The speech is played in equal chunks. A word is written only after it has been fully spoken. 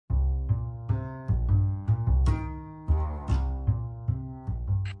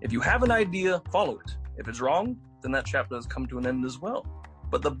If you have an idea, follow it. If it's wrong, then that chapter has come to an end as well.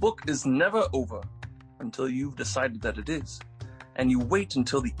 But the book is never over until you've decided that it is. And you wait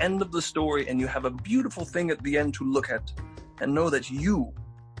until the end of the story and you have a beautiful thing at the end to look at and know that you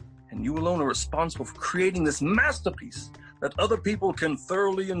and you alone are responsible for creating this masterpiece that other people can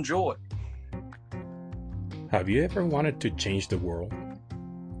thoroughly enjoy. Have you ever wanted to change the world?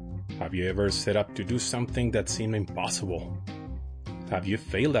 Have you ever set up to do something that seemed impossible? Have you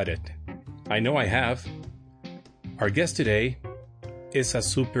failed at it? I know I have. Our guest today is a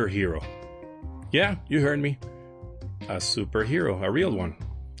superhero. Yeah, you heard me. A superhero, a real one.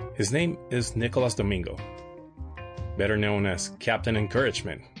 His name is Nicolas Domingo, better known as Captain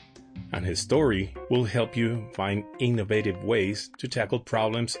Encouragement, and his story will help you find innovative ways to tackle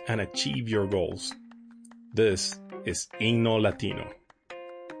problems and achieve your goals. This is Himno Latino.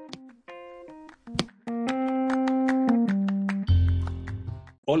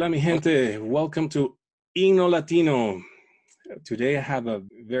 Hola mi gente, welcome to Himno Latino. Today I have a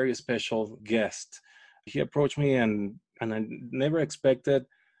very special guest. He approached me and I never expected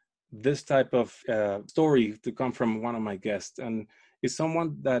this type of story to come from one of my guests. And it's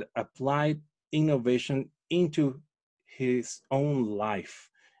someone that applied innovation into his own life,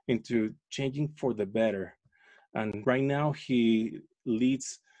 into changing for the better. And right now he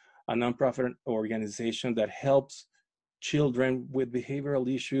leads a nonprofit organization that helps children with behavioral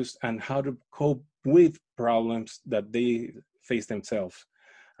issues and how to cope with problems that they face themselves.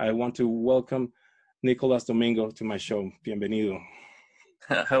 I want to welcome Nicolas Domingo to my show. Bienvenido.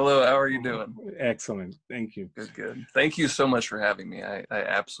 Hello, how are you doing? Excellent. Thank you. Good. Thank you so much for having me. I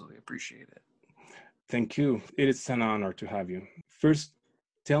absolutely appreciate it. Thank you. It is an honor to have you. First,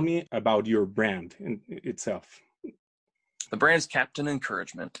 tell me about your brand itself. The brand's Captain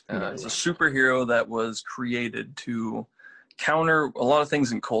Encouragement. It's a superhero that was created to counter a lot of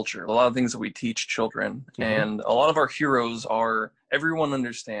things in culture, a lot of things that we teach children. Mm-hmm. And a lot of our heroes are, everyone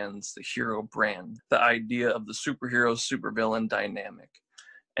understands the hero brand, the idea of the superhero, supervillain dynamic.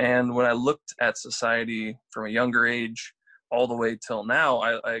 And when I looked at society from a younger age all the way till now,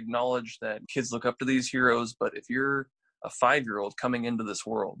 I acknowledge that kids look up to these heroes, but if you're a 5-year-old coming into this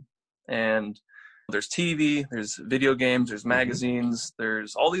world and there's TV, there's video games, there's magazines,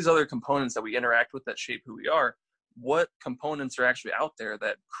 there's all these other components that we interact with that shape who we are. What components are actually out there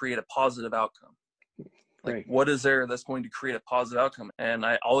that create a positive outcome? Like, what is there that's going to create a positive outcome? And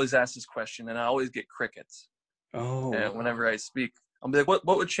I always ask this question, and I always get crickets. Oh. And whenever I speak, I'll be like, what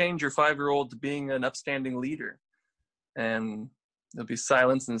would change your 5-year-old to being an upstanding leader? And there'll be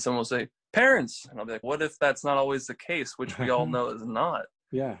silence, and someone will say, parents. And I'll be like, what if that's not always the case, which we all know is not?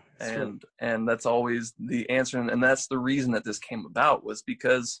 Yeah. And that's always the answer. And that's the reason that this came about, was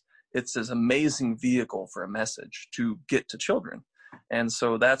because it's this amazing vehicle for a message to get to children. And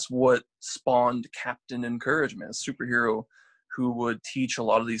so that's what spawned Captain Encouragement, a superhero who would teach a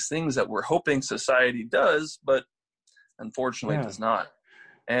lot of these things that we're hoping society does, but unfortunately does not.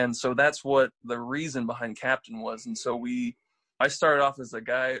 And so that's what the reason behind Captain was. And so I started off as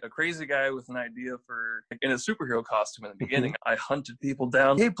a crazy guy with an idea for, in a superhero costume in the beginning. I hunted people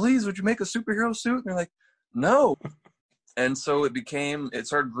down. Hey, please, would you make a superhero suit? And they're like, no. And so it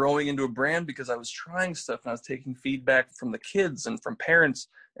started growing into a brand because I was trying stuff and I was taking feedback from the kids and from parents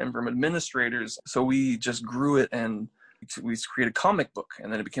and from administrators. So we just grew it and we created a comic book,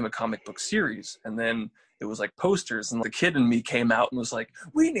 and then it became a comic book series. And then it was like posters, and the kid in me came out and was like,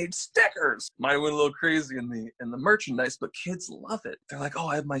 we need stickers. Mine went a little crazy in the merchandise, but kids love it. They're like, oh,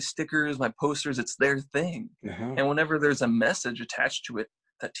 I have my stickers, my posters. It's their thing. Uh-huh. And whenever there's a message attached to it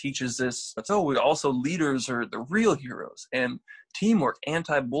that teaches this, we also, leaders are the real heroes, and teamwork,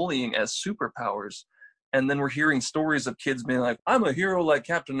 anti-bullying as superpowers. And then we're hearing stories of kids being like, I'm a hero like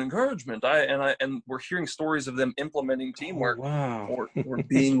Captain Encouragement. And we're hearing stories of them implementing teamwork or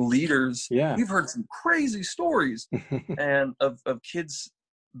being leaders. Yeah. We've heard some crazy stories and of kids,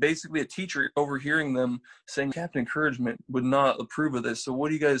 basically a teacher overhearing them saying, Captain Encouragement would not approve of this. So what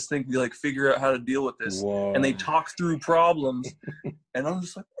do you guys think? We figure out how to deal with this. Whoa. And they talk through problems. And I'm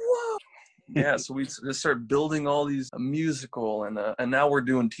just like, whoa. Yeah, so we just started building all these musical, and now we're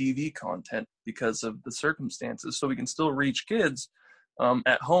doing TV content because of the circumstances. So we can still reach kids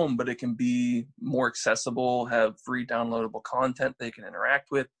at home, but it can be more accessible, have free downloadable content they can interact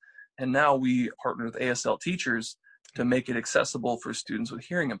with. And now we partner with ASL teachers to make it accessible for students with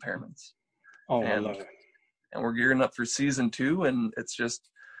hearing impairments. Oh, I love it. And we're gearing up for season 2, and it's just,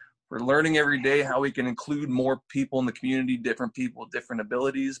 we're learning every day how we can include more people in the community, different people with different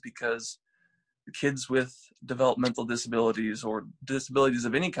abilities, because the kids with developmental disabilities or disabilities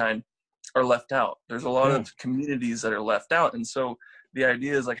of any kind are left out. There's a lot of communities that are left out. And so the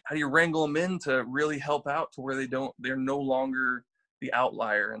idea is like, how do you wrangle them in to really help out to where they're no longer the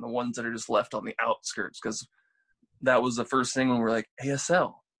outlier and the ones that are just left on the outskirts? Because that was the first thing when we're like,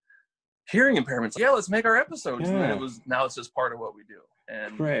 ASL, hearing impairments. Yeah, let's make our episodes. Yeah. And then now it's just part of what we do.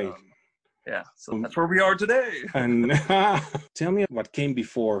 And Great. yeah, so that's where we are today. And tell me what came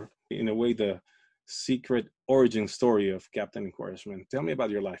before, in a way, the secret origin story of Captain Encouragement. Tell me about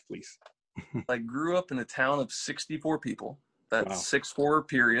your life, please. I grew up in a town of 64 people. That's Wow. 6'4",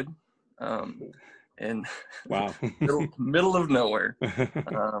 period. And Wow. middle of nowhere.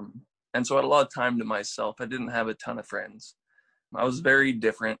 And so I had a lot of time to myself. I didn't have a ton of friends. I was very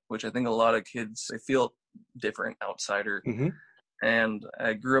different, which I think a lot of kids, they feel different, outsider. Mm-hmm. And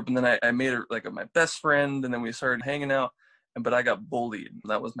I grew up, and then I made her like my best friend, and then we started hanging out, but I got bullied.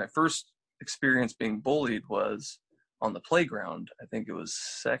 That was my first experience being bullied, was on the playground. I think it was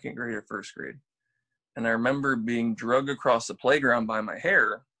second grade or first grade. And I remember being dragged across the playground by my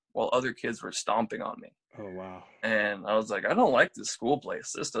hair while other kids were stomping on me. Oh, wow. And I was like, I don't like this school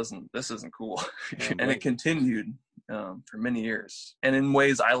place. This isn't cool. And it continued for many years. And in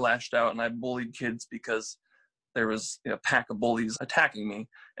ways I lashed out and I bullied kids because there was a pack of bullies attacking me.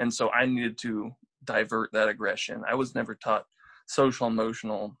 And so I needed to divert that aggression. I was never taught social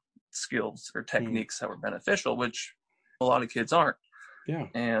emotional skills or techniques that were beneficial, which a lot of kids aren't. Yeah.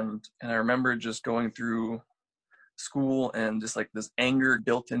 And I remember just going through school and just like this anger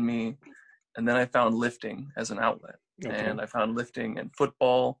built in me. And then I found lifting as an outlet. Okay. And I found lifting and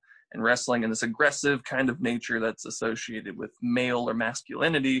football and wrestling and this aggressive kind of nature that's associated with male or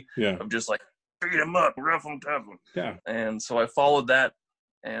masculinity, of just like, beat them up, rough them, tough them. Yeah. And so I followed that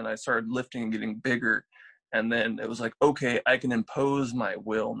and I started lifting and getting bigger. And then it was like, okay, I can impose my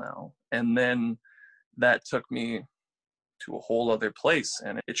will now. And then that took me to a whole other place.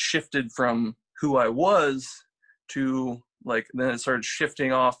 And it shifted from who I was to like, then it started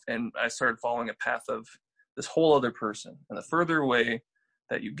shifting off and I started following a path of this whole other person. And the further away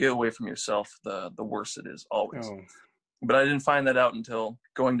that you get away from yourself, the worse it is always. Oh. But I didn't find that out until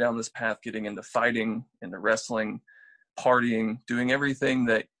going down this path, getting into fighting, into wrestling, partying, doing everything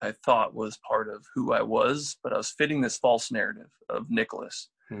that I thought was part of who I was, but I was fitting this false narrative of Nicholas.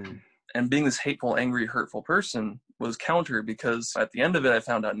 And being this hateful, angry, hurtful person was counter, because at the end of it, I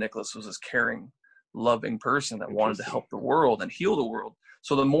found out Nicholas was this caring, loving person that wanted to help the world and heal the world.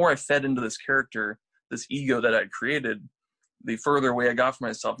 So the more I fed into this character, this ego that I'd created, the further away I got from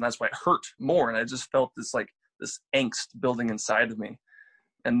myself. And that's why it hurt more. And I just felt this angst building inside of me.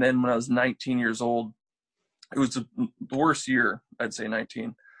 And then when I was 19 years old, it was the worst year, I'd say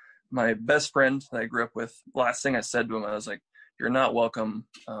 19. My best friend that I grew up with, last thing I said to him, I was like, you're not welcome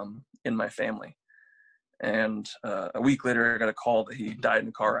in my family. And a week later, I got a call that he died in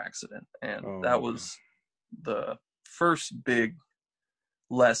a car accident. And that was the first big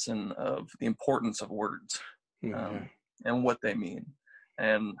lesson of the importance of words and what they mean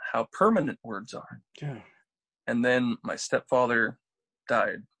and how permanent words are. Yeah. And then my stepfather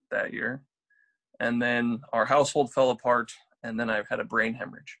died that year. And then our household fell apart. And then I had a brain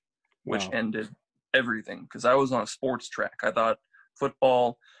hemorrhage, which ended everything. Because I was on a sports track. I thought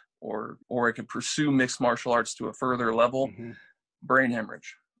football or I could pursue mixed martial arts to a further level. Brain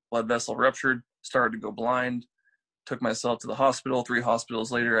hemorrhage, blood vessel ruptured, started to go blind, took myself to the hospital. 3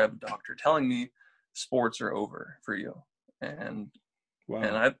 hospitals later, I have a doctor telling me sports are over for you. And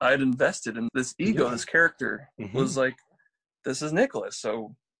and I'd invested in this ego, this character was like, this is Nicholas.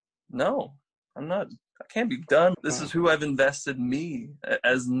 So no, I can't be done. This is who I've invested me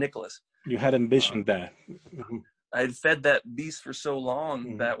as Nicholas. You had envisioned that. I had fed that beast for so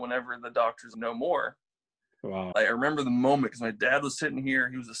long that whenever the doctors no more, I remember the moment because my dad was sitting here,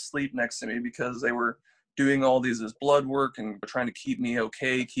 he was asleep next to me because they were doing all this blood work and trying to keep me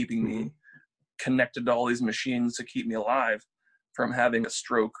okay, keeping me connected to all these machines to keep me alive from having a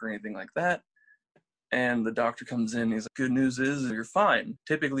stroke or anything like that. And the doctor comes in, he's like, good news is you're fine.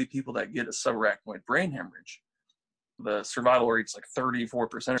 Typically people that get a subarachnoid brain hemorrhage, the survival rate's like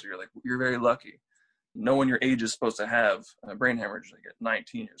 34%. So you're like, you're very lucky. No one your age is supposed to have a brain hemorrhage like at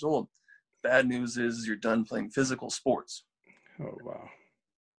 19 years old. Bad news is you're done playing physical sports. Oh, wow.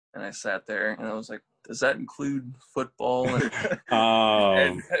 And I sat there and I was like, does that include football?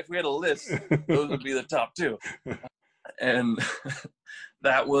 And if we had a list, those would be the top 2. And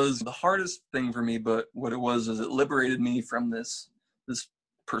that was the hardest thing for me. But what it was is it liberated me from this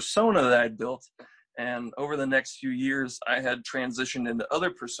persona that I'd built. And over the next few years, I had transitioned into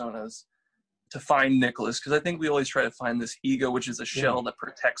other personas to find Nicholas, because I think we always try to find this ego, which is a shell that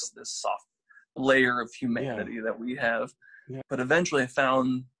protects this soft layer of humanity that we have. Yeah. But eventually I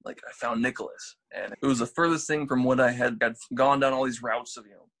found Nicholas, and it was the furthest thing from what I had gone down all these routes of,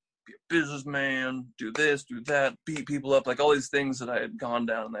 be a businessman, do this, do that, beat people up, like all these things that I had gone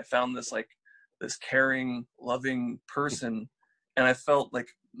down. And I found this caring, loving person. And I felt like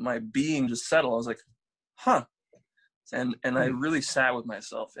my being just settled. I was like, huh. And I really sat with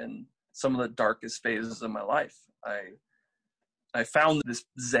myself in some of the darkest phases of my life. I found this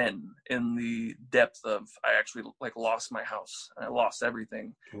zen in the depth of, I actually lost my house and I lost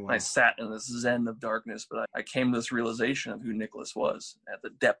everything. Wow. And I sat in this zen of darkness, but I came to this realization of who Nicholas was at the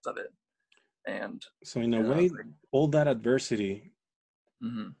depth of it. And so in a way, all that adversity,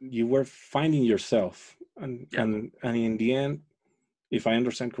 you were finding yourself, and in the end, if I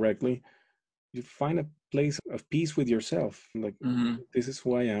understand correctly, you find a place of peace with yourself. Like, this is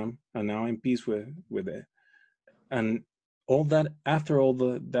who I am, and now I'm peace with it. And all that after all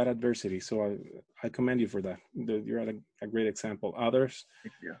that adversity. So I commend you for that. You're a great example. Others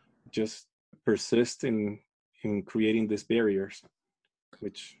just persist in creating these barriers,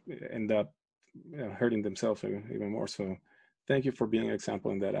 which end up hurting themselves even more. So thank you for being an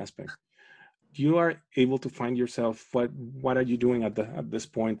example in that aspect. You are able to find yourself. What are you doing at this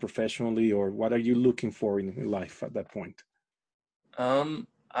point professionally, or what are you looking for in life at that point?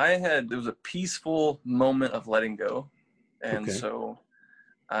 There was a peaceful moment of letting go. And so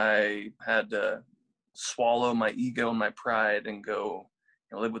I had to swallow my ego and my pride and go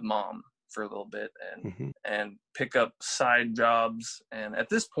live with mom for a little bit and pick up side jobs. And at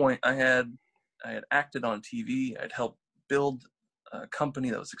this point I had acted on TV. I'd helped build a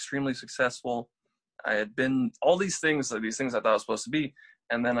company that was extremely successful. I had been all these things I thought I was supposed to be.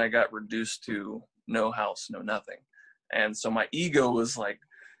 And then I got reduced to no house, no nothing. And so my ego was like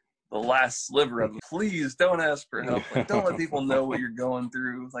the last sliver of it. Please don't ask for help. Like, don't let people know what you're going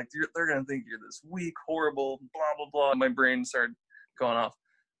through. Like, they're going to think you're this weak, horrible, blah, blah, blah. My brain started going off.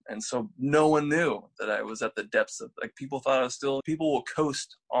 And so no one knew that I was at the depths of, people thought I was still, people will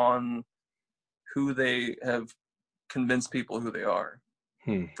coast on who they have convinced people who they are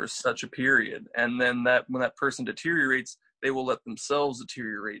for such a period. And then when that person deteriorates, they will let themselves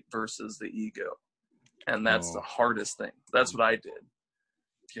deteriorate versus the ego. And that's the hardest thing. That's what I did.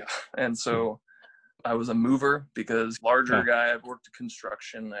 Yeah. And so I was a mover because larger guy, I've worked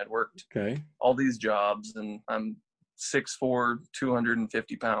construction, I'd worked all these jobs, and I'm 6'4",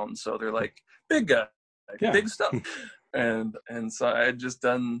 250 pounds. So they're like, big guy, big stuff. And so I had just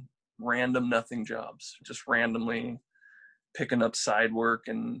done random nothing jobs, just randomly picking up side work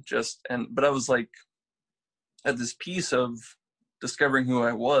but I was at this piece of discovering who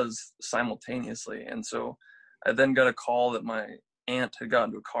I was simultaneously. And so I then got a call that my aunt had gotten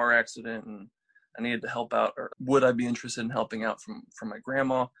into a car accident and I needed to help out, or would I be interested in helping out from my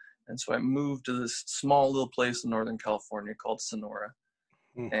grandma? And so I moved to this small little place in Northern California called Sonora.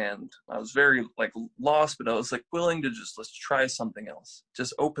 And I was very lost, but I was willing to let's try something else,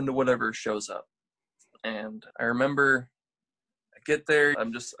 just open to whatever shows up. And I remember I get there,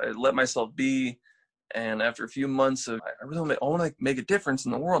 I let myself be. And after a few months of, I want to make a difference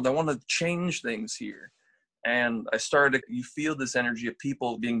in the world. I want to change things here. And you feel this energy of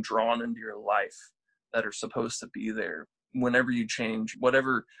people being drawn into your life that are supposed to be there. Whenever you change,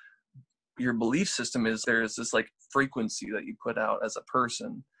 whatever your belief system is, there is this frequency that you put out as a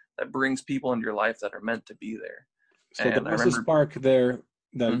person that brings people into your life that are meant to be there. So there was a spark there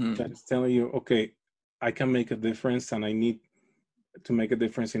that is telling you, okay, I can make a difference and I need to make a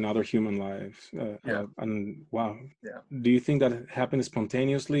difference in other human lives. And wow. Yeah. Do you think that happened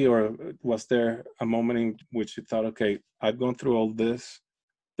spontaneously, or was there a moment in which you thought, okay, I've gone through all this,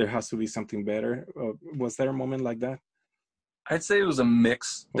 there has to be something better? Was there a moment like that? I'd say it was a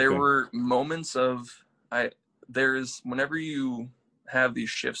mix. Okay. There were moments of, whenever you have these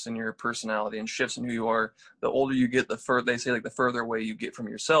shifts in your personality and shifts in who you are, the older you get, the further away you get from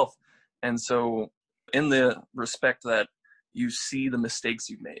yourself. And so in the respect that you see the mistakes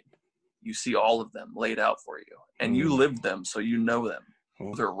you've made, you see all of them laid out for you, and you lived them, so you know them.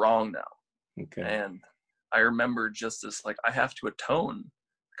 They're wrong now. Okay. And I remember just this, I have to atone.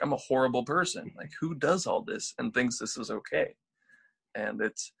 I'm a horrible person. Who does all this and thinks this is okay? And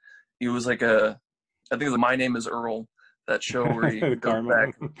it was I think it was My Name is Earl, that show where you go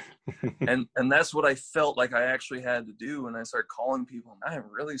back. and that's what I felt like I actually had to do. And I started calling people, I am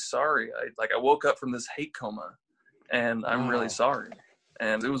really sorry. I woke up from this hate coma, and I'm really sorry.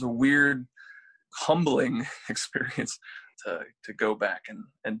 And it was a weird, humbling experience to go back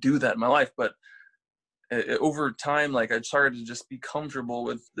and do that in my life. But over time, I started to just be comfortable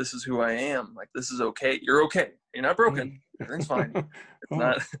with, this is who I am. This is okay. You're okay. You're not broken. Everything's fine. It's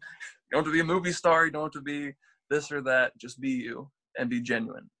not, you don't have to be a movie star. You don't have to be this or that. Just be you and be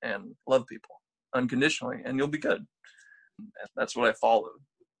genuine and love people unconditionally, and you'll be good. And that's what I followed.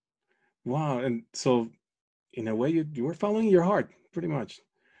 Wow. And so in a way you were following your heart pretty much.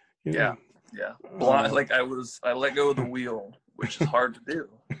 You Yeah. know. Yeah. Like I let go of the wheel, which is hard to do.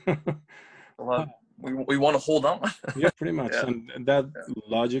 A lot we want to hold on. Yeah, pretty much. Yeah. And that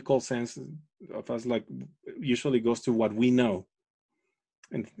logical sense of us like usually goes to what we know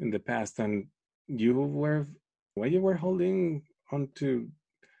in the past. And you were holding on to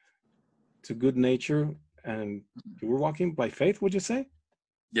good nature, and you were walking by faith, would you say?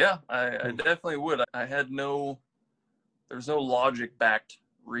 Yeah, I definitely would. There's no logic backed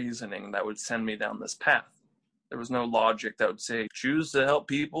reasoning that would send me down this path. There was no logic that would say, choose to help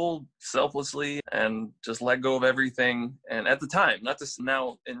people selflessly and just let go of everything. And at the time, not just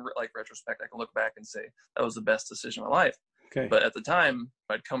now in like retrospect, I can look back and say that was the best decision of my life. Okay. But at the time,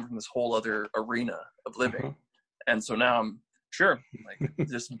 I'd come from this whole other arena of living. Uh-huh. And so now I'm sure, like,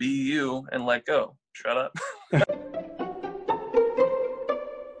 just be you and let go. Shut up.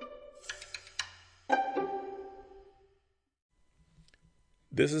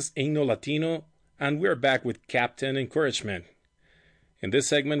 This is Igno Latino, and we're back with Captain Encouragement. In this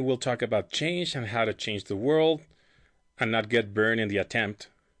segment, we'll talk about change and how to change the world and not get burned in the attempt.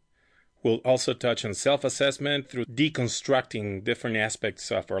 We'll also touch on self-assessment through deconstructing different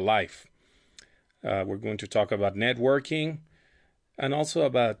aspects of our life. We're going to talk about networking and also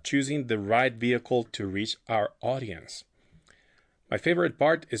about choosing the right vehicle to reach our audience. My favorite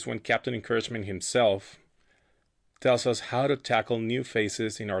part is when Captain Encouragement himself tells us how to tackle new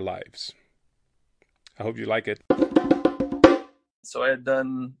phases in our lives. I hope you like it. So I had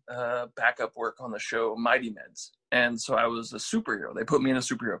done backup work on the show Mighty Meds. And so I was a superhero. They put me in a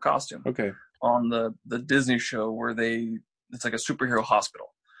superhero costume. Okay. On the Disney show where it's like a superhero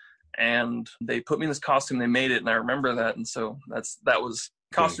hospital. And they put me in this costume, they made it, and I remember that. And so that was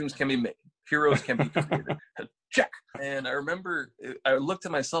costumes can be made. Heroes can be created. Check. And I remember I looked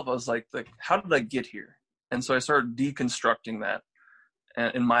at myself, I was like, how did I get here? And so I started deconstructing that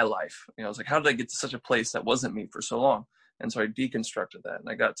in my life. I was like, how did I get to such a place that wasn't me for so long? And so I deconstructed that, and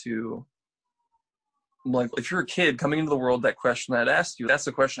I got to, like, if you're a kid coming into the world, that question I'd asked you, that's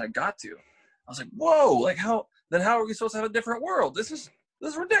the question I got to. I was like, whoa, like how are we supposed to have a different world? This is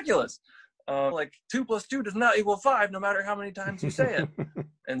ridiculous. Like 2 + 2 does not equal 5, no matter how many times you say it.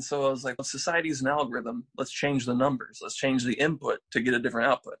 And so I was like, well, society's an algorithm. Let's change the numbers. Let's change the input to get a different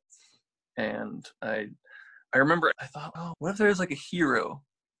output. And I remember I thought, oh, what if there's like a hero?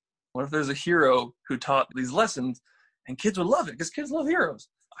 What if there's a hero who taught these lessons and kids would love it? Because kids love heroes.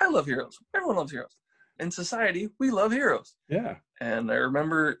 I love heroes. Everyone loves heroes. In society, we love heroes. Yeah. And I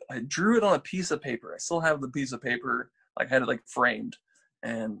remember I drew it on a piece of paper. I still have the piece of paper. Like, I had it like framed,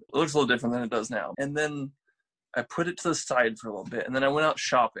 and it looks a little different than it does now. And then I put it to the side for a little bit, and then I went out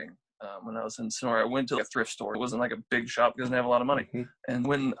shopping. When I was in Sonora, I went to a thrift store. It wasn't like a big shop because I didn't have a lot of money. Mm-hmm. And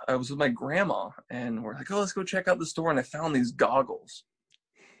when I was with my grandma, and we're like, oh, let's go check out the store, and I found these goggles.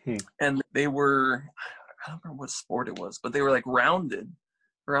 And they were, I don't remember what sport it was, but they were like rounded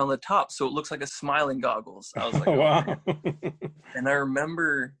around the top, so it looks like a smiling goggles. I was like, oh, wow. And I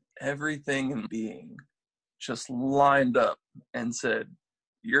remember everything in being just lined up and said,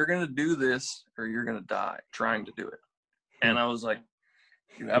 you're going to do this or you're going to die trying to do it. And I was like,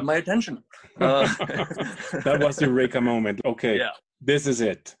 you have my attention. That was the Eureka moment. Okay, yeah. This is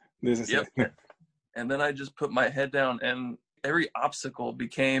it. This is it. And then I just put my head down, and every obstacle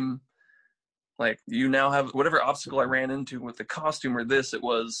became like, you now have whatever obstacle I ran into with the costume or this,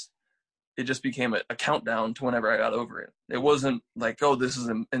 it just became a countdown to whenever I got over it. It wasn't like, oh, this is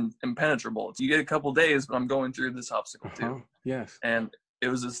impenetrable. You get a couple days, but I'm going through this obstacle too. Yes. And it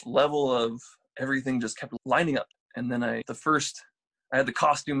was this level of everything just kept lining up. And then I had the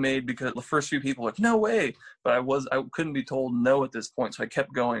costume made because the first few people were like, no way. But I couldn't be told no at this point. So I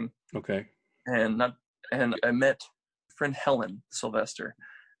kept going. Okay. And I met friend Helen Sylvester.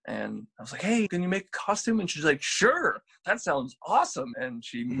 And I was like, hey, can you make a costume? And she's like, sure, that sounds awesome. And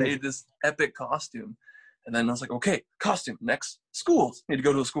she made this epic costume. And then I was like, okay, costume, next, schools. Need to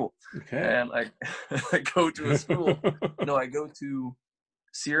go to a school. Okay. And I go to a school. No, I go to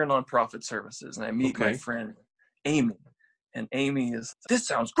Sierra Nonprofit Services, and I meet my friend Amy. And Amy this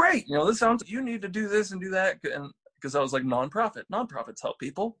sounds great. You need to do this and do that. And because I was like, nonprofits help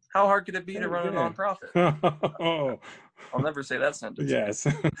people. How hard could it be to run a nonprofit? I'll never say that sentence. Yes.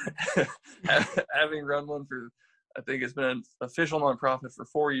 Having run one for, I think it's been an official nonprofit for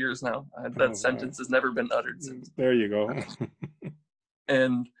 4 years now. That sentence has never been uttered since. There you go.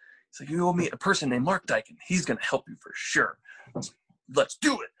 And he's like, you will meet a person named Mark Dyken. He's going to help you for sure. Let's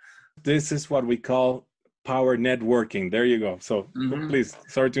do it. This is what we call power networking. There you go. So please,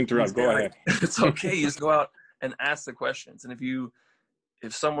 sorry to interrupt. Go ahead. It's okay. You just go out and ask the questions. And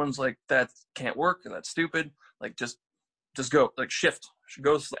if someone's like, that can't work or that's stupid, like just go, like shift.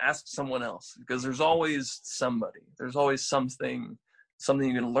 Go ask someone else, because there's always somebody. There's always something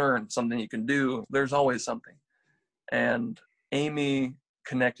you can learn, something you can do. There's always something. And Amy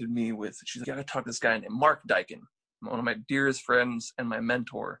connected me with, she's like, I gotta talk to this guy named Mark Dyken, one of my dearest friends and my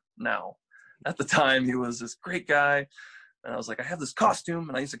mentor now. At the time, he was this great guy. And I was like, I have this costume,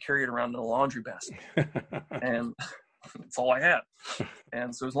 and I used to carry it around in a laundry basket. And that's all I had.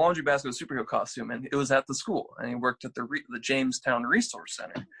 And so his laundry basket was a superhero costume, and it was at the school. And he worked at the Jamestown Resource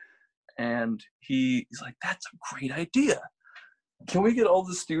Center. And he's like, that's a great idea. Can we get all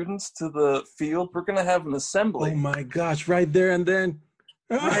the students to the field? We're going to have an assembly. Oh my gosh, right there and then.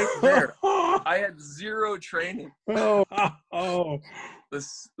 Right there. I had zero training. Oh.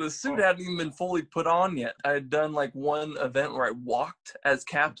 The suit hadn't even been fully put on yet. I had done like one event where I walked as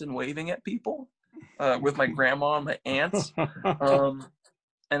captain waving at people with my grandma and my aunts. And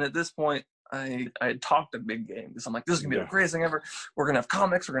at this point, I had talked a big game, because I'm like, this is going to be the greatest thing ever. We're going to have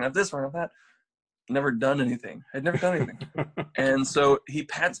comics. We're going to have this. We're going to have that. Never done anything. I'd never done anything. And so he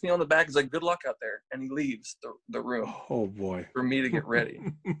pats me on the back. He's like, good luck out there. And he leaves the room. Oh, boy. For me to get ready.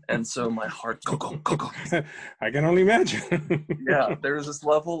 And so my heart, go. I can only imagine. Yeah, there was this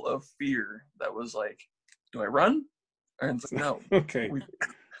level of fear that was like, do I run? And it's like, no. Okay.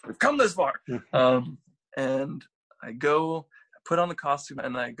 We've come this far. And I go, I put on the costume,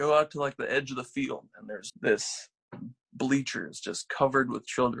 and I go out to like the edge of the field. And there's this bleachers just covered with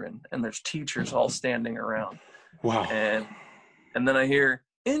children, and there's teachers all standing around. Wow. And then I hear,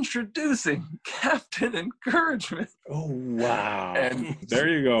 introducing Captain Encouragement. Oh, wow. And there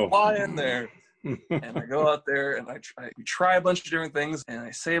you go. Fly in there. And I go out there, and I try a bunch of different things, and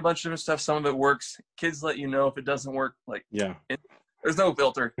I say a bunch of different stuff. Some of it works. Kids let you know if it doesn't work. Like, there's no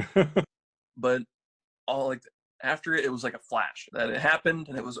filter. But all like after it was like a flash that it happened,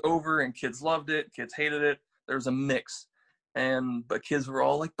 and it was over, and kids loved it. Kids hated it. There was a mix, but kids were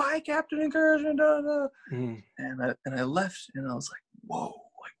all like, "Bye, Captain Encouragement." And I left, and I was like, "Whoa!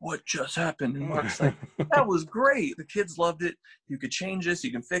 Like, what just happened?" And Mark's like, "That was great. The kids loved it. You could change this.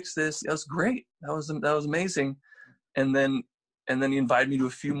 You can fix this. That was great. That was amazing." And then he invited me to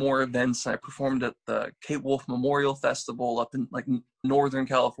a few more events. I performed at the Kate Wolf Memorial Festival up in like Northern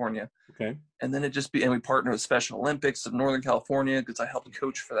California. Okay. And then and we partnered with Special Olympics of Northern California, because I helped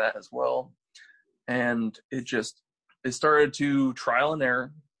coach for that as well. And it started to trial and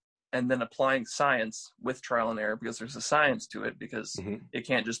error, and then applying science with trial and error, because there's a science to it, because it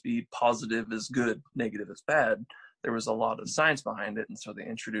can't just be positive is good, negative is bad. There was a lot of science behind it. And so they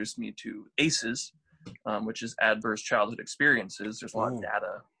introduced me to ACEs, which is Adverse Childhood Experiences. There's a lot of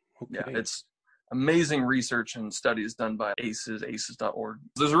data. Okay. Yeah, it's amazing research and studies done by ACEs, aces.org.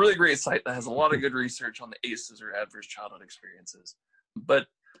 There's a really great site that has a lot of good research on the ACEs, or Adverse Childhood Experiences. But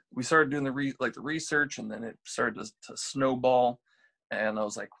we started doing the research, and then it started to snowball. And I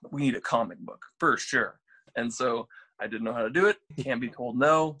was like, we need a comic book for sure. And so I didn't know how to do it. Can't be told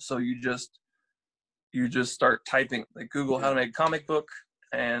no. So you just start typing, like, Google how to make a comic book.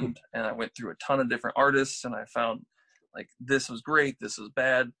 And I went through a ton of different artists, and I found like, this was great, this was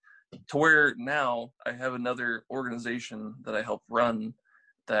bad, to where now I have another organization that I help run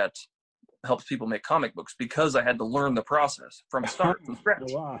that helps people make comic books, because I had to learn the process from scratch.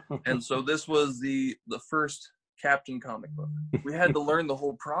 Wow. And so this was the first Captain comic book. We had to learn the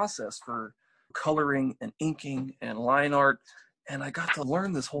whole process for coloring and inking and line art. And I got to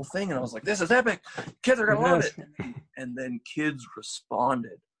learn this whole thing, and I was like, this is epic. Kids are going to love it. And then kids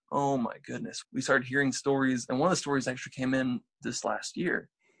responded. Oh my goodness. We started hearing stories. And one of the stories actually came in this last year.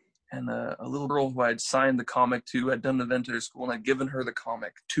 And a little girl who I'd signed the comic to, had done an event at her school, and I'd given her the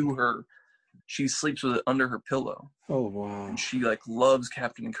comic to her. She sleeps with it under her pillow. Oh, wow. And she like loves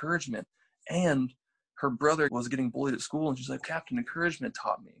Captain Encouragement. And her brother was getting bullied at school, and she's like, Captain Encouragement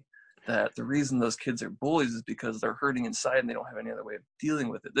taught me that the reason those kids are bullies is because they're hurting inside and they don't have any other way of dealing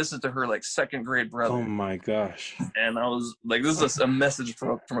with it. This is to her like second grade brother. Oh my gosh. And I was like, this is a message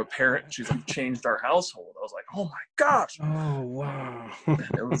from a parent. She's like, changed our household. I was like, oh my gosh. Oh wow.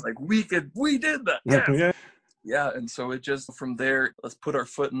 It was like, we did that. Yes. Yeah. And so it just, from there, let's put our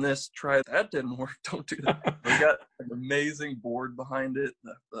foot in this, try it. That didn't work. Don't do that. We got an amazing board behind it.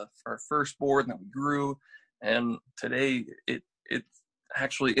 Our first board that we grew. And today it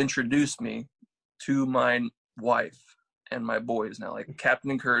actually introduced me to my wife and my boys now, like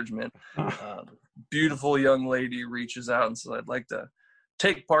Captain Encouragement. Beautiful young lady reaches out and says, I'd like to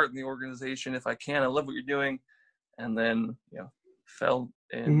take part in the organization if I can. I love what you're doing. And then, fell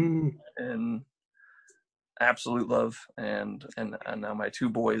in absolute love, and now my two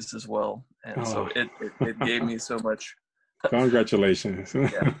boys as well. And so Oh, it gave me so much. congratulations.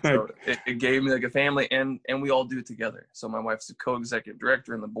 Yeah, so it gave me like a family, and we all do it together. So my wife's a co-executive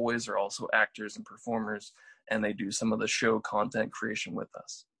director, and the boys are also actors and performers, and they do some of the show content creation with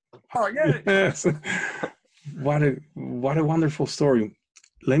us. Oh yeah. Yes. What a wonderful story.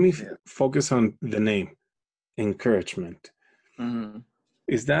 Let me Yeah. focus on the name, encouragement. Mm-hmm.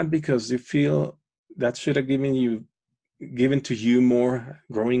 Is that because you feel that should have given to you more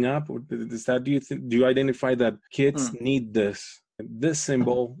growing up? Or is that, do you identify that kids need this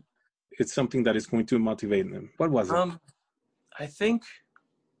symbol? It's something that is going to motivate them. What was it? I think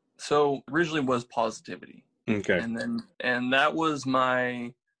so. Originally was positivity, Okay. and that was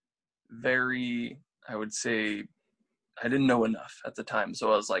my very, I would say, I didn't know enough at the time,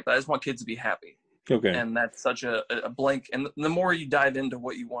 so I was like, I just want kids to be happy. Okay. And that's such a blank. And the more you dive into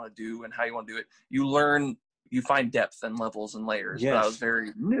what you want to do and how you want to do it, you learn, you find depth and levels and layers. But I was Yes.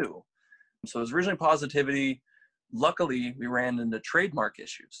 very new. So it was originally positivity. Luckily, we ran into trademark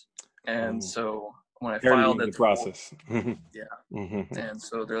issues. And Oh, so when I early filed in the it, process. yeah. Mm-hmm. And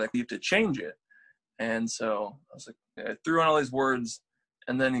so they're like, you have to change it. And so I was like, I threw on all these words,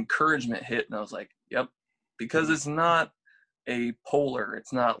 and then encouragement hit. And I was like, yep, because it's not a polar.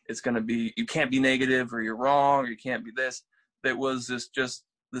 It's not, it's going to be, you can't be negative or you're wrong or you can't be this. It was just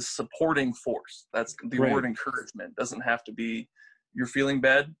this supporting force. That's the Great. word encouragement. Doesn't have to be, you're feeling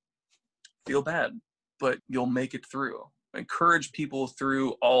bad, feel bad, but you'll make it through. Encourage people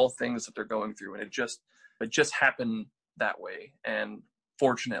through all things that they're going through. And it just happened that way. And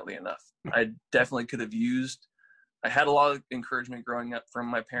fortunately enough, I definitely could have used, I had a lot of encouragement growing up from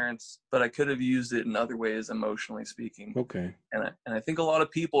my parents, but I could have used it in other ways, emotionally speaking. Okay. And I think a lot of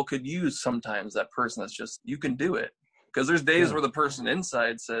people could use sometimes that person that's just, you can do it. Because there's days Yeah. where the person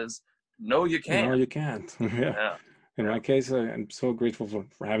inside says, no, you can't. No, you can't. Yeah. Yeah. In Yeah. my case, I'm so grateful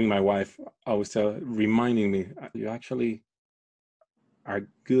for having my wife always reminding me, you actually are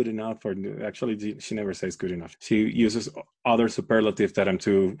good enough, or actually, she never says good enough. She uses other superlatives that I'm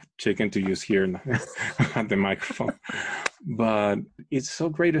too chicken to use here at the microphone. But it's so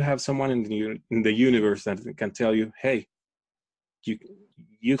great to have someone in the universe that can tell you, hey,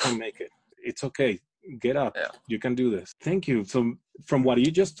 you can make it. It's okay. Get up. Yeah. You can do this. Thank you. So from what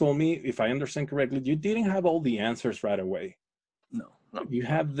you just told me, if I understand correctly, you didn't have all the answers right away. No. You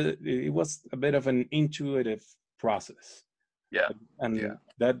have it was a bit of an intuitive process. Yeah. And Yeah.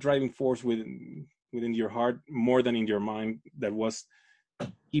 that driving force within your heart more than in your mind that was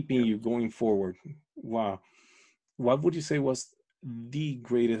keeping you going forward. Wow. What would you say was the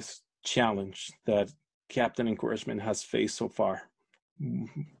greatest challenge that Captain Encouragement has faced so far?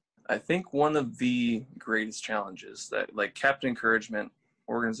 I think one of the greatest challenges that like Captain Encouragement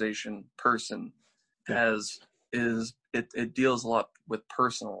organization person has is it deals a lot with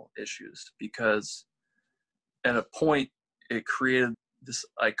personal issues, because at a point it created this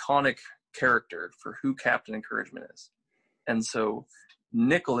iconic character for who Captain Encouragement is. And so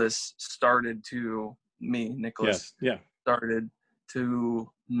Nicholas started to started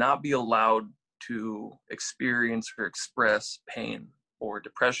to not be allowed to experience or express pain or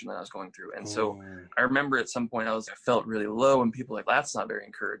depression that I was going through. And so I remember at some point I felt really low, and people were like, that's not very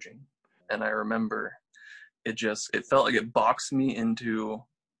encouraging. And I remember it felt like it boxed me into,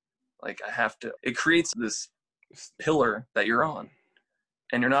 like, it creates this pillar that you're on,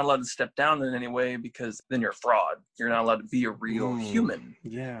 and you're not allowed to step down in any way, because then you're a fraud. You're not allowed to be a real human.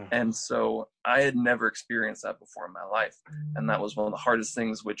 Yeah. And so I had never experienced that before in my life. And that was one of the hardest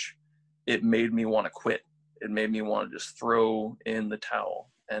things, which it made me want to quit. It made me want to just throw in the towel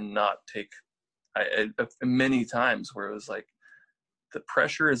and not take, many times where it was like, the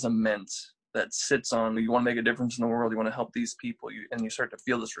pressure is immense that sits on you. Want to make a difference in the world. You want to help these people. And you start to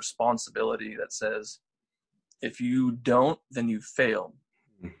feel this responsibility that says, if you don't, then you failed.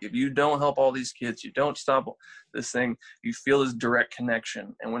 If you don't help all these kids, you don't stop this thing, you feel this direct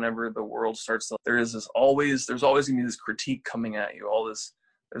connection. And whenever the world starts to, there's always going to be this critique coming at you,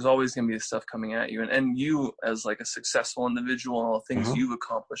 there's always going to be this stuff coming at you. And you, as like a successful individual, and all the things you've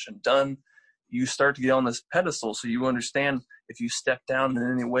accomplished and done, you start to get on this pedestal. So you understand, if you step down in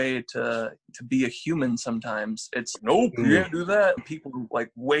any way to be a human, sometimes it's, nope, you can't do that. People like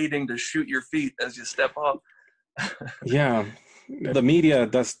waiting to shoot your feet as you step off. Yeah. The media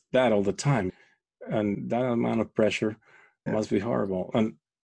does that all the time, and that amount of pressure must be horrible. And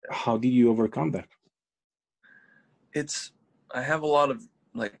how did you overcome that? I have a lot of,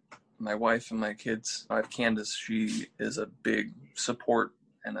 like, my wife and my kids. I have Candace. She is a big support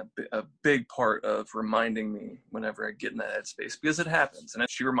and a big part of reminding me whenever I get in that headspace, because it happens. And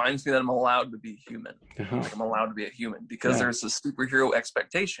she reminds me that I'm allowed to be human. Like, I'm allowed to be a human, because there's a superhero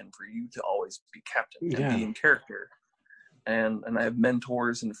expectation for you to always be captain and be in character. And I have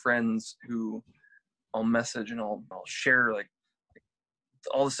mentors and friends who I'll message and I'll share like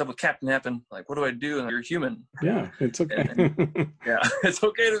all this stuff with Captain Happen. Like, what do I do? And you're human. Yeah, it's okay. It's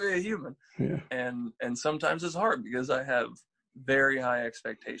okay to be a human. Yeah. And sometimes it's hard, because I have very high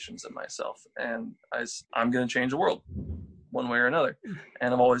expectations of myself, and I'm going to change the world one way or another.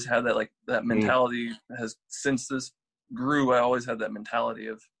 And I've always had that mentality. Since this grew, I always had that mentality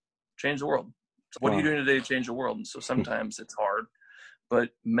of change the world. So what are you doing today to change the world? And so sometimes it's hard, but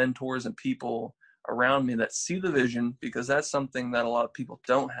mentors and people around me that see the vision, because that's something that a lot of people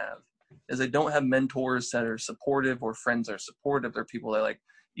don't have, is they don't have mentors that are supportive, or friends that are supportive. They're people that are like,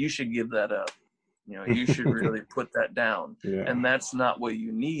 you should give that up. You should really put that down. And that's not what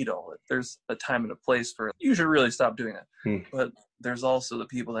you need. There's a time and a place for, you should really stop doing that. But there's also the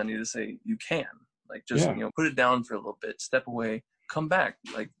people that need to say, you can, like, just, put it down for a little bit, step away, come back.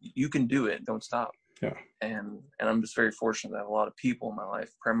 Like, you can do it. Don't stop. Yeah. And I'm just very fortunate to have a lot of people in my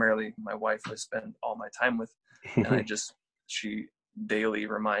life, primarily my wife, who I spend all my time with. And she daily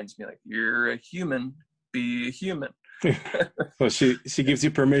reminds me, like, you're a human, be a human. So she gives you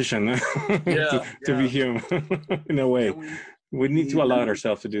permission to be human in a way. We need to allow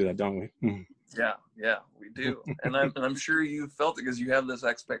ourselves to do that, don't we? Yeah, we do. And I'm sure you felt it, because you have this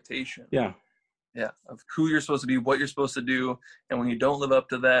expectation. Yeah, of who you're supposed to be, what you're supposed to do, and when you don't live up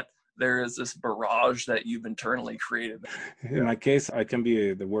to that, there is this barrage that you've internally created. In my case, I can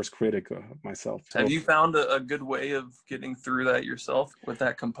be the worst critic of myself. Have you found a good way of getting through that yourself with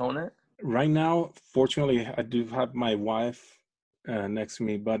that component? Right now, fortunately, I do have my wife next to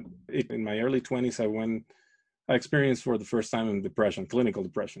me, but in my early 20s, I experienced for the first time in depression, clinical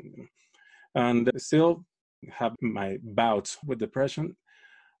depression, and still have my bouts with depression.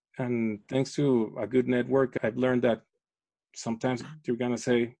 And thanks to a good network, I've learned that sometimes you're going to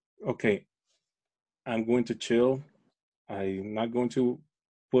say, okay, I'm going to chill. I'm not going to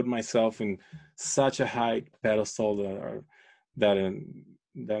put myself in such a high pedestal that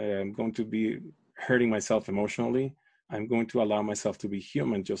I'm going to be hurting myself emotionally. I'm going to allow myself to be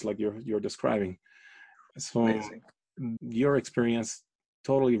human, just like you're describing. So amazing. Your experience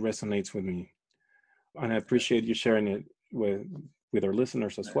totally resonates with me. And I appreciate you sharing it with our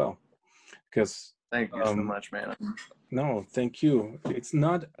listeners as well. Because thank you so much, man. No, thank you. It's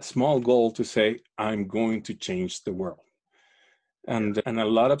not a small goal to say, I'm going to change the world. And a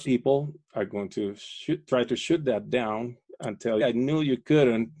lot of people are going to try to shoot that down and tell you, I knew you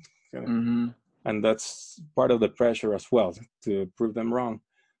couldn't. And that's part of the pressure as well, to prove them wrong.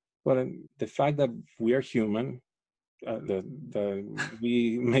 But the fact that we are human, that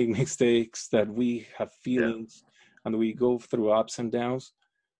we make mistakes, that we have feelings, and we go through ups and downs,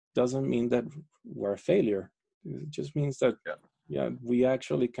 doesn't mean that we're a failure. It just means that we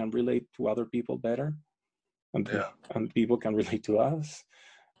actually can relate to other people better, and people can relate to us,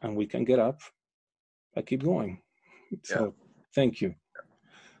 and we can get up and keep going. So thank you.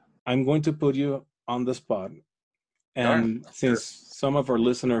 I'm going to put you on the spot. And since some of our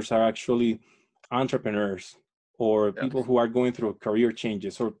listeners are actually entrepreneurs, or people who are going through career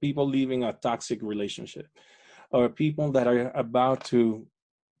changes, or people leaving a toxic relationship, or people that are about to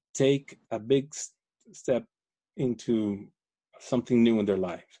take a big step into something new in their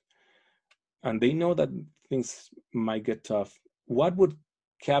life, and they know that things might get tough, what would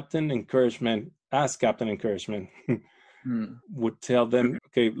Captain Encouragement would tell them?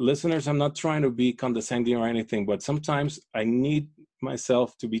 Okay, listeners, I'm not trying to be condescending or anything, but sometimes I need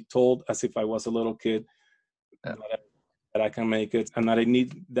myself to be told, as if I was a little kid, that I can make it, and that I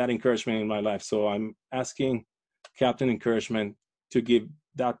need that encouragement in my life. So I'm asking Captain Encouragement to give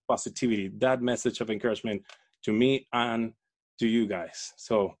that positivity, that message of encouragement to me and to you guys.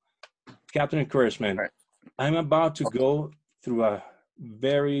 So, Captain Encouragement, I'm about to go through a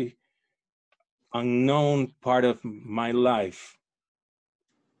very unknown part of my life,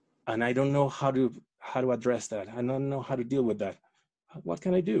 and I don't know how to address that. I don't know how to deal with that. What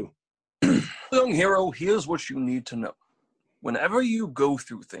can I do? Young hero, here's what you need to know. Whenever you go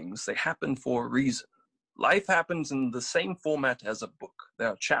through things, they happen for a reason. Life happens in the same format as a book. There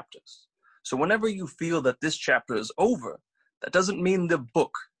are chapters. So whenever you feel that this chapter is over, that doesn't mean the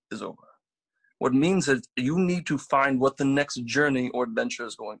book is over. What it means is you need to find what the next journey or adventure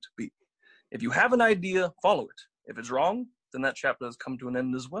is going to be. If you have an idea, follow it. If it's wrong, then that chapter has come to an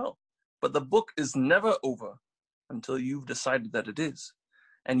end as well. But the book is never over until you've decided that it is.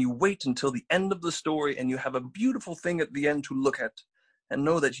 And you wait until the end of the story, and you have a beautiful thing at the end to look at. and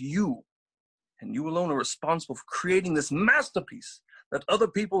know that you, and you alone, are responsible for creating this masterpiece that other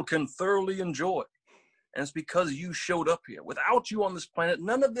people can thoroughly enjoy. And it's because you showed up here. Without you on this planet,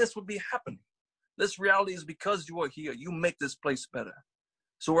 none of this would be happening. This reality is because you are here. You make this place better.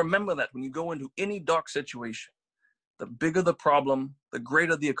 So remember that when you go into any dark situation, the bigger the problem, the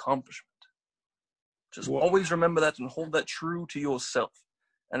greater the accomplishment. Just always remember that and hold that true to yourself.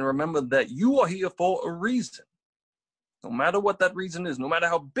 And remember that you are here for a reason. No matter what that reason is, no matter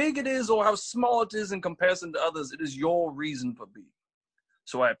how big it is or how small it is in comparison to others, it is your reason for being.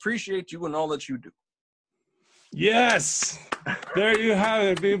 So I appreciate you and all that you do. Yes, there you have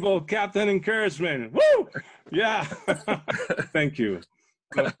it, people. Captain Encouragement. Woo! Yeah. Thank you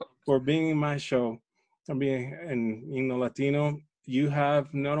for being in my show and being in Himno Latino. You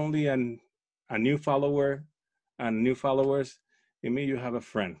have not only a new follower and new followers, in me you have a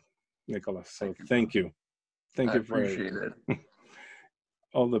friend, Nicholas. So thank you. Thank you for it. I appreciate it.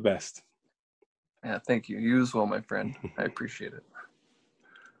 All the best. Yeah, thank you. You as well, my friend. I appreciate it.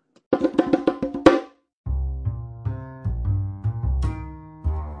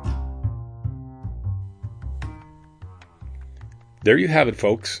 There you have it,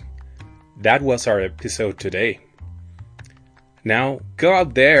 folks. That was our episode today. Now, go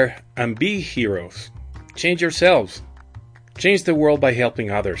out there and be heroes. Change yourselves. Change the world by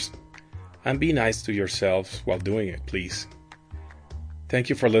helping others. And be nice to yourselves while doing it, please. Thank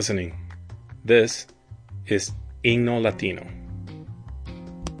you for listening. This is Himno Latino.